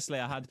 Honestly,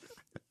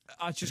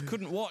 I just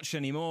couldn't watch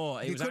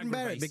anymore. You couldn't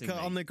bear it because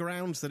on the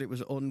grounds that it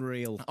was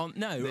unreal. I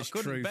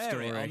couldn't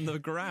bear it story. on the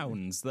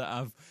grounds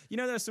that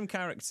there's some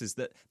characters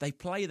that they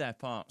play their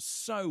part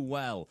so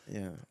well.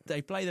 Yeah.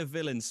 They play the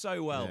villain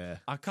so well. Yeah.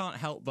 I can't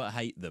help but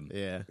hate them.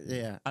 Yeah.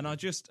 Yeah. And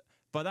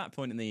by that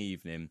point in the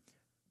evening,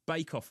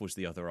 Bake Off was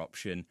the other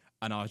option,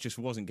 and I just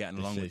wasn't getting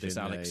along with this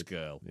Decision Alex made.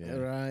 girl. Yeah.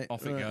 Right.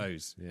 Off it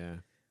goes. Yeah.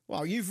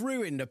 Well, you've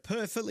ruined a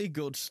perfectly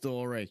good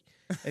story.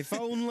 If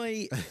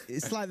only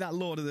it's like that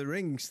Lord of the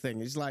Rings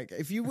thing. It's like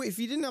if you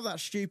didn't have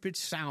that stupid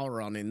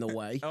Sauron in the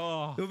way,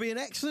 it would be an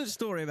excellent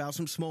story about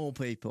some small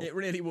people. It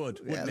really would,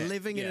 wouldn't it?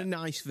 Living in a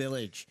nice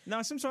village. Now,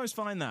 I sometimes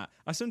find that.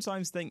 I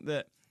sometimes think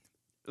that,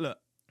 look,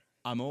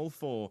 I'm all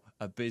for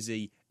a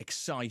busy,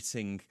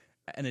 exciting,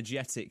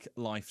 energetic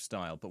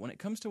lifestyle, but when it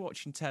comes to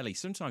watching telly,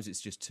 sometimes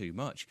it's just too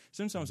much.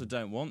 Sometimes I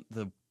don't want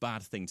the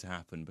bad thing to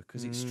happen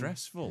because it's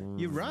stressful.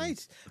 You're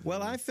right.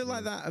 Well, I feel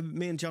like that.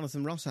 Me and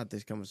Jonathan Ross had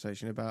this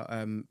conversation about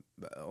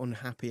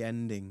unhappy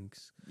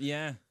endings.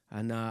 Yeah.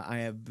 And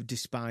I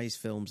despise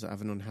films that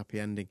have an unhappy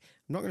ending.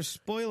 I'm not going to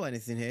spoil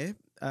anything here,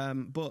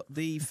 but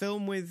the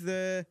film with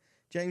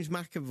James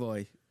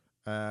McAvoy,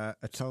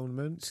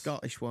 Atonement.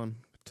 Scottish one.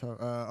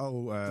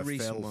 The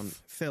recent Filth. one,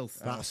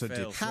 Filth. That's a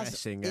Filth.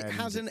 depressing It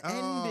has an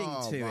ending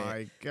to my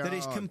it God. that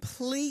is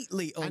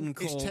completely And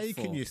uncalled it's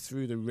taken for. you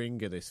through the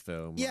ringer, this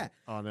film. Yeah.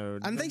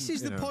 And this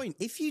is the point.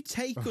 If you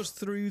take us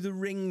through the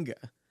ringer,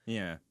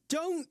 Yeah.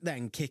 don't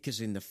then kick us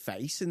in the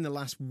face in the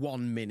last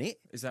 1 minute.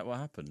 Is that what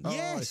happened?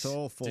 Yes. It's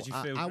awful. Did you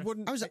feel I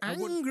wouldn't. I was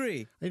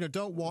angry.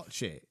 Don't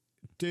watch it.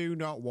 Do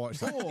not watch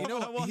that. Oh, You know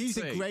I what? want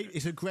to.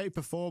 It's a great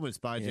performance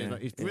by James.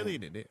 He's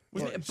brilliant in it.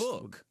 Wasn't it a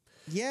book?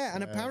 Yeah,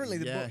 and apparently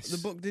yes. the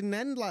book didn't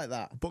end like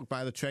that. Book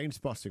by the train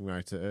spotting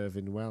writer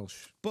Irving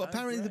Welsh. But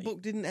apparently the great.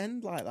 book didn't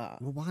end like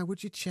that. Well, why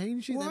would you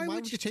change it? Then? Why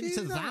would you change it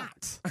do to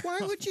that? Why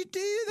would you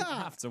do that? I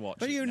have to watch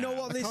But it you know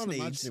now. what I this can't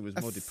imagine needs? it was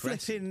a more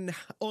depressing. flipping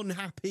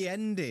unhappy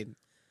ending.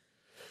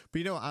 But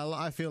you know,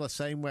 I feel the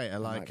same way. I Might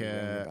like be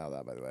wrong about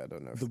that, by the way. I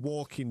don't know. The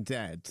Walking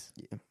Dead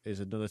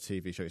is another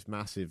TV show. It's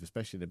massive,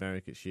 especially in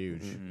America. It's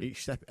huge.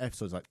 Each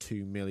episode's like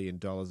 $2 million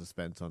are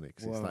spent on it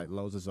because it's like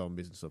loads of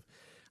zombies and stuff.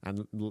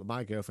 And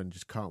my girlfriend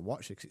just can't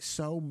watch it because it's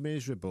so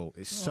miserable.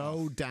 It's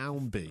so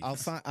downbeat.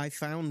 I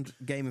found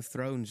Game of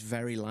Thrones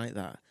very like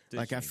that.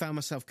 I found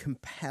myself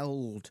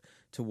compelled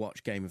to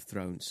watch Game of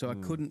Thrones, so I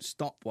couldn't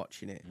stop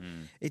watching it.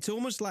 It's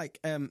almost like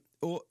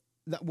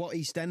what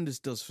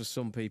EastEnders does for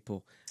some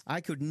people. I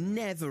could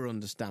never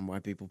understand why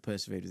people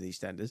persevered with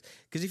EastEnders,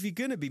 because if you're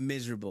going to be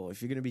miserable,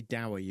 if you're going to be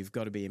dour, you've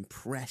got to be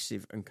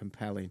impressive and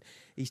compelling.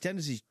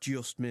 EastEnders is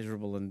just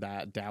miserable and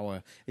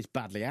dour. It's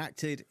badly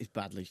acted. It's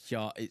badly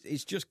shot.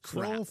 It's just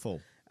crap. It's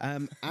awful.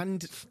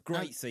 And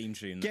Great theme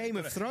tune. Game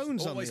of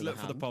Thrones. Always on the look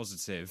other for the hand,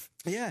 positive.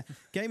 Yeah,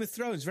 Game of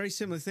Thrones, very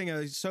similar thing.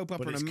 A soap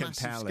opera on a it's massive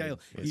compelling. scale.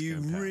 It's You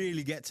compelling.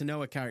 really get to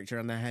know a character,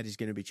 and their head is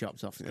going to be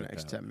chopped off in the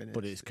next 10 minutes.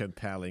 But it's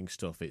compelling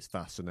stuff. It's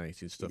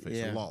fascinating stuff. It's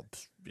Yeah. a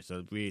lot. It's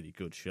a really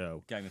good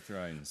show. Game of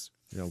Thrones.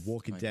 You know,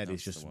 Walking Maybe Dead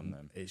that's is the just one,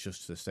 then. it's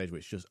just the stage where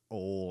it's just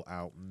all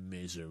out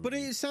misery. But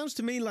it sounds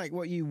to me like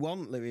what you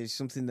want, Louis, is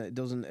something that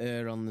doesn't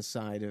err on the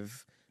side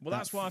of Well,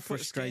 that's why I put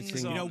frustrating.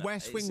 Skins on. You know,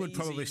 West Wing It's would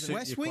probably easy, suit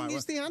West you Wing quite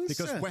is well. the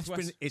answer. Because West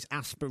Wing is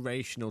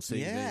aspirational TV.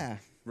 Yeah.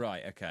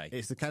 Right, okay.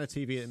 It's the kind of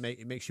TV that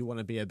it makes you want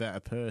to be a better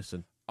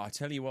person. I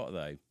tell you what,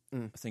 though,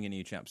 thinking of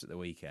you chaps at the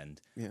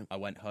weekend, I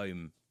went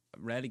home,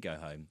 rarely go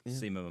home, to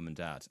see my mum and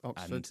dad.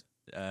 Oxford.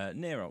 And,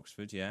 near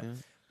Oxford, yeah. And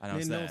I Near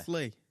was there. North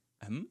Lee.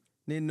 Hmm?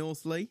 Near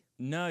North Lee?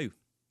 No,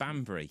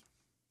 Banbury.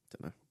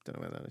 Don't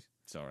know where that is.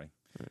 Sorry.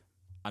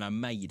 And I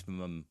made my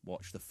mum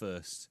watch the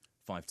first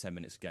 5-10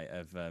 minutes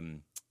of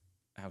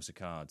House of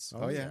Cards.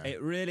 Oh, yeah.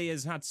 It really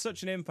has had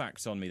such an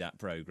impact on me, that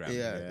programme.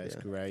 Yeah. It's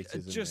great,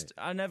 isn't it?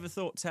 I never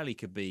thought telly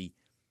could be...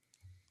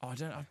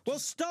 Well,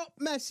 stop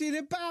messing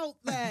about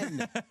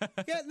then.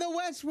 Get the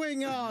West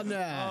Wing on.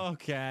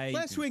 Okay.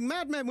 West Wing,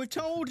 Mad Men, we've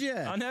told you.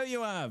 I know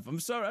you have. I'm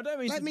sorry. I don't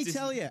mean Let to me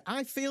tell you,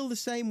 I feel the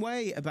same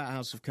way about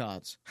House of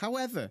Cards.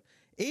 However,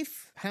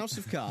 if House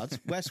of Cards,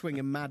 West Wing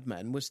and Mad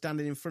Men were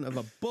standing in front of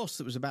a bus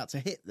that was about to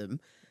hit them,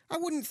 I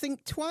wouldn't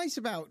think twice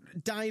about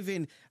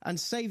diving and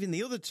saving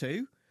the other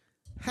two.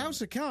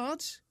 House of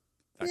Cards,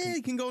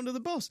 you can go under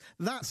the bus.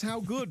 That's how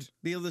good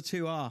the other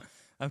two are.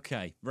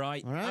 Okay,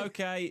 right. All right.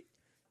 Okay.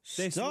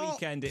 This Stop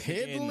weekend it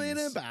piddling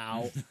begins.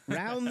 about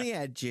round the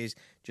edges.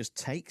 Just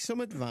take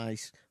some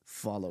advice,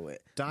 follow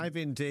it. Dive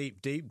in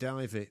deep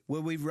dive it. Were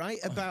we right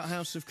about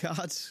House of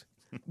Cards?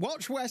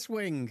 Watch West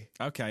Wing.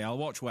 Okay, I'll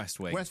watch West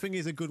Wing. West Wing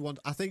is a good one.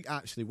 I think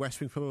actually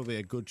West Wing's probably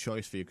a good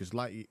choice for you because,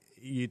 like,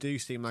 you do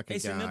seem like a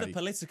It's guy. another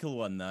political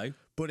one, though.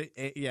 But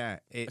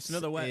it's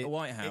another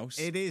White House.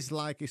 It is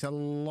like it's a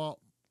lot.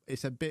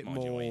 It's a bit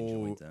Mind you, I more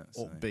enjoyed that,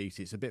 so. upbeat.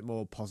 It's a bit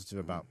more positive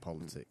about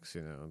politics,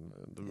 you know, and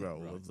the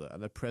role of that.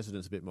 And the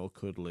president's a bit more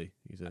cuddly.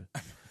 He's a.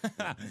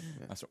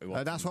 That's what we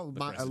want. That's from what the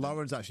president.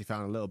 Lauren's actually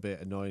found a little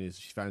bit annoying. Is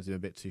she finds him a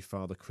bit too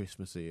Father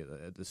Christmassy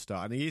at the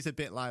start, and he is a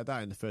bit like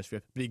that in the first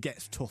few, but he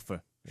gets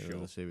tougher as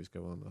the series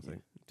go on. I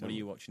think. What are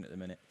you watching at the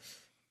minute?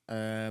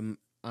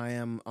 I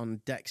am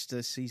on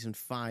Dexter season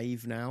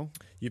 5 now.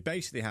 You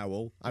basically,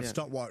 Hywel, I've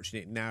stopped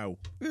watching it now.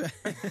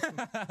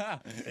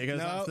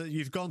 Because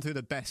you've gone through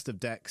the best of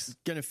Dex.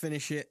 Gonna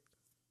finish it.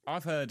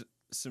 I've heard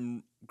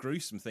some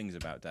gruesome things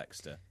about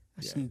Dexter.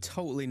 It's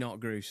totally not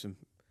gruesome.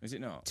 Is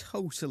it not?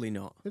 Totally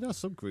not. It has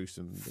some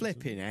gruesome.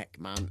 Flipping heck,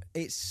 man.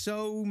 It's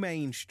so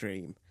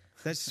mainstream.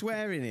 There's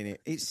swearing in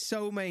it. It's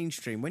so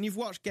mainstream. When you've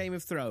watched Game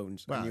of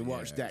Thrones and you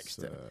watch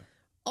Dexter,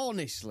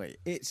 honestly,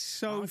 it's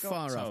so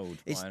far off.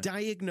 It's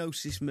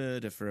diagnosis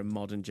murder for a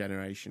modern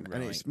generation,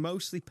 and it's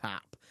mostly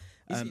pap.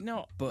 Is it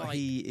not? But like,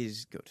 he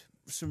is good.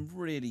 some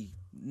really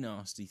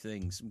nasty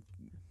things.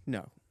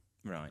 No,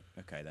 Right.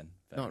 Okay then.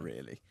 Fair not enough.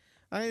 really.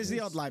 There's the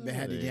odd like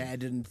beheaded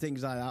head and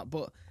things like that,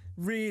 but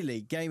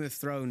really, Game of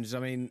Thrones. I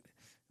mean,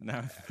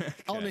 No. Okay.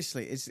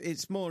 honestly,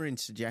 it's more in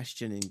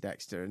suggestion in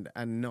Dexter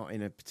and not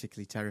in a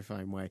particularly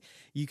terrifying way.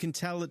 You can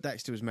tell that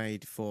Dexter was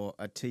made for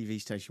a TV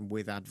station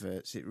with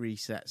adverts. It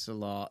resets a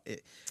lot.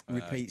 It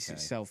repeats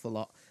itself a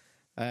lot.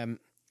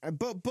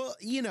 But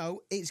you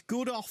know, it's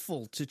good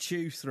awful to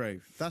chew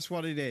through. That's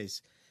what it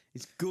is.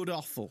 It's good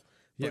awful.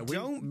 But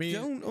don't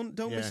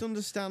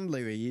misunderstand,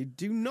 Louis. You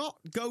do not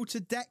go to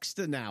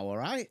Dexter now, all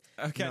right?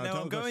 Okay, No, now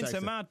don't I'm go going to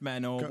Dexter. Mad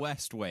Men or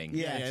West Wing.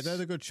 Yeah. Yeah, they're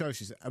the good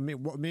choices. I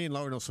mean, me and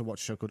Lauren also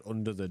watched a show called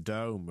Under the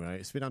Dome, right?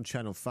 It's been on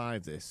Channel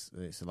 5, it's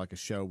like a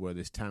show where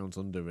this town's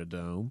under a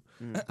dome.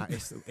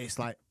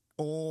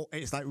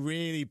 It's like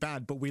really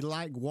bad, but we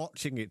like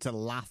watching it to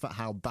laugh at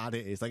how bad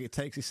it is. Like, it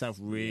takes itself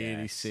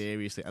really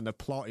seriously, and the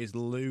plot is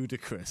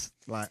ludicrous.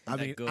 Like, I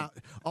mean,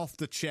 off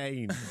the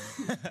chain.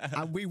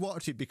 And we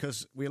watch it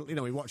because we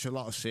watch a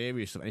lot of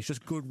serious stuff, and it's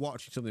just good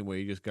watching something where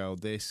you just go,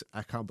 "This,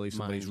 I can't believe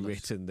somebody's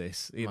written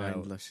this." You know,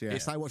 Mindless, yeah.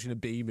 it's like watching a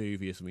B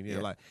movie or something. You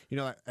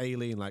know, like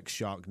Alien, like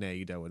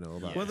Sharknado and all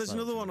that. Well, there's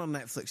another one on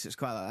Netflix that's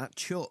quite like that.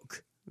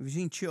 Chuck. Have you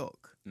seen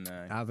Chuck?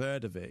 No. I've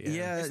heard of it.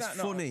 Yeah, Is it's that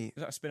not- funny. Is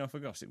that a spin off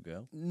of Gossip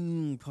Girl?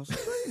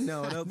 Possibly.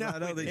 No, I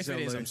don't think If so.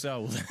 it is, Lou. I'm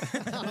sold.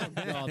 Oh,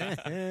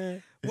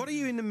 God. What are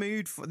you in the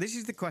mood for? This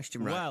is the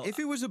question, right? Well, if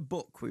it was a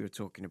book we were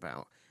talking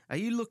about, are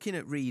you looking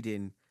at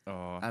reading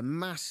a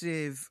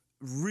massive,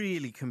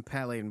 really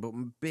compelling, but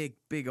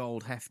big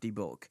old hefty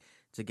book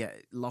to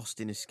get lost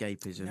in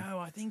escapism? No,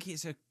 I think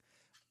it's a.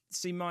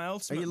 See, my Are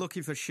ultimate. you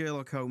looking for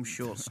Sherlock Holmes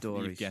short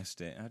stories? You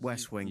guessed it.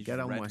 West Wing. You Get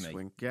just on read West me.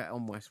 Wing. Get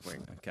on West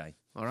Wing. Okay.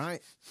 All right?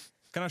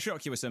 Can I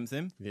shock you with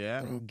something?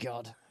 Yeah. Oh,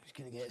 God. He's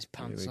going to get his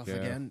pants Here off we go.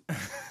 again.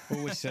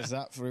 Always says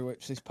that before he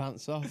whips his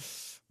pants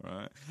off.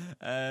 Right.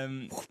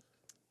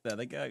 There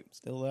they go.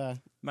 Still there.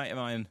 Mate of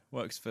mine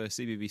works for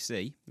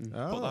CBBC. Put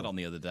that on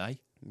the other day.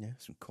 Yeah.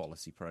 Some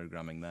quality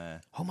programming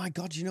there. Oh, my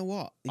God. You know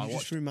what? You I just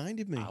watched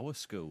reminded me. Our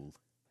School.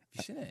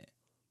 Have you seen it?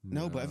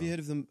 No, but have you heard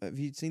of them? Have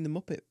you seen the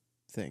Muppet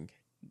thing?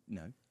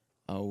 No.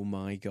 Oh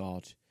my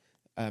God.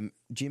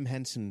 Jim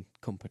Henson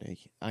Company,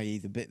 i.e.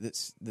 the bit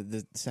that's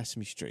the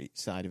Sesame Street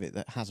side of it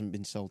that hasn't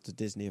been sold to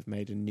Disney, have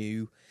made a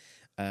new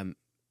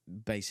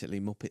basically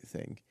Muppet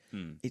thing.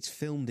 It's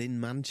filmed in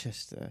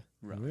Manchester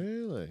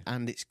Really?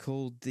 and it's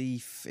called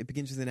it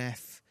begins with an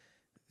F,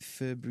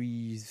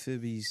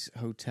 Furby's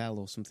Hotel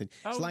or something.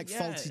 It's Oh, like yeah,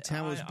 Faulty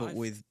Towers, but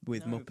with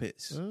no.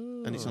 Muppets,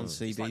 and it's on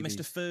CBeebies. It's like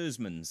Mr.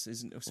 Fursman's,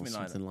 isn't it? Or or something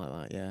something like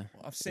like that. Yeah,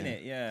 that. I've seen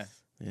it, yeah.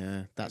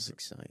 Yeah, that's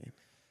exciting.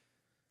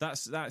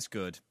 That's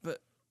good. But,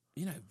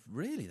 you know,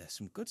 really, there's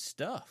some good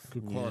stuff.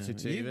 Good quality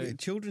TV.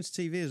 Children's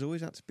TV has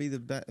always had to be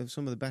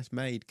some of the best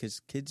made because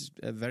kids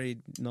are very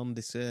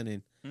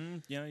non-discerning.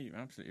 Yeah, you're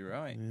absolutely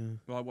right. Yeah.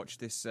 Well, I watched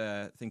this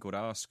thing called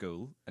Our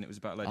School, and it was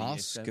about Our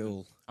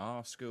School.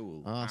 Our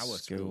School. Our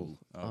School.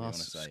 Our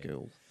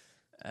School.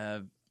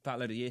 About a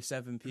load of Year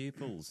 7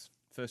 pupils.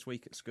 First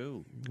week at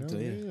school. Oh,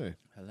 really?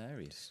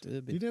 Hilarious.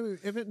 You know,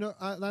 if it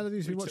not, none of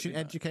these been watching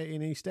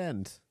Educating East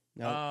End.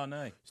 No. Oh,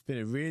 no. It's been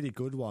a really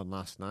good one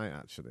last night,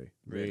 actually.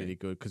 Really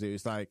good because it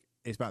was like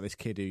it's about this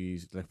kid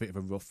who's like a bit of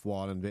a rough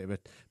one and a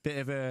bit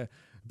of a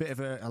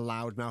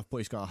loudmouth, but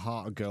he's got a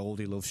heart of gold.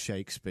 He loves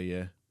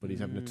Shakespeare, but he's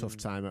having a tough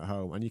time at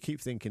home. And you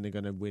keep thinking they're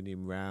going to win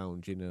him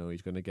round. You know,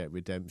 he's going to get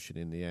redemption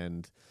in the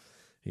end.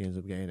 He ends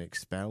up getting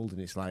expelled, and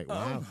it's like,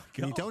 wow.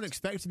 And you don't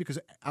expect it because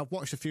I've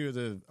watched a few of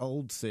the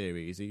old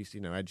series, he's,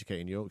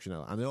 Educating Yorkshire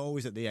now, and they're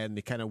always at the end,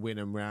 they kind of win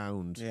him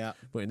round. Yeah.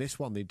 But in this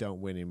one, they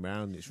don't win him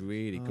round. It's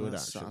really good,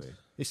 actually. Sad.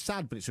 It's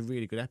sad, but it's a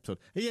really good episode.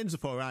 He ends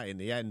up all right in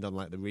the end on,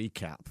 like, the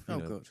recap.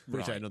 Good.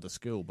 Which at another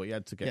school, but he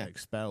had to get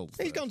expelled.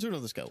 He's gone to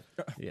another school.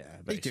 Yeah.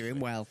 He's doing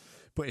well.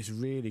 But it's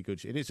really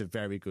good. It is a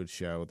very good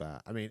show,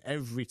 that. I mean,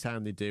 every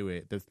time they do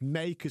it, the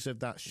makers of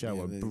that show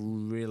are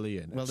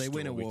brilliant. Well, they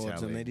win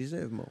awards and they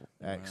deserve more.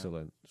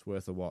 Excellent. Wow. It's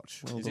worth a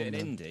watch. Is it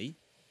an indie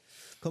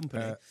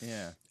company?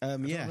 Yeah.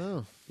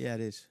 Yeah,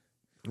 it is.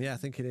 Yeah, I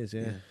think it is,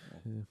 yeah.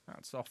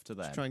 That's off to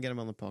them. Let's try and get him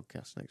on the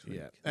podcast next week.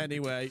 Yeah.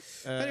 Anyway,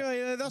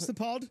 that's the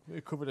pod.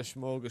 We covered a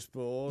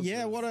smorgasbord.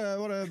 Yeah, what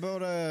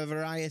a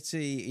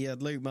variety. You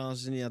had Luke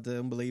Marsden, you had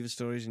the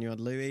Unbelievastories, and you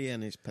had Louis,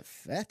 and his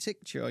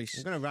pathetic choice.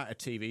 I'm going to write a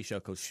TV show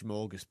called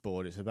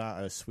Smorgasbord. It's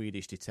about a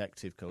Swedish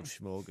detective called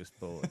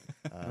Smorgasbord.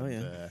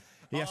 And,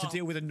 he has to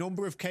deal with a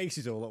number of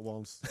cases all at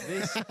once.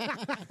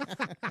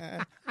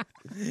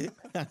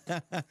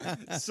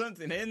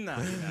 Something in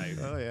that, you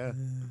know. Oh, yeah.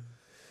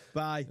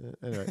 Bye.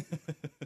 Anyway.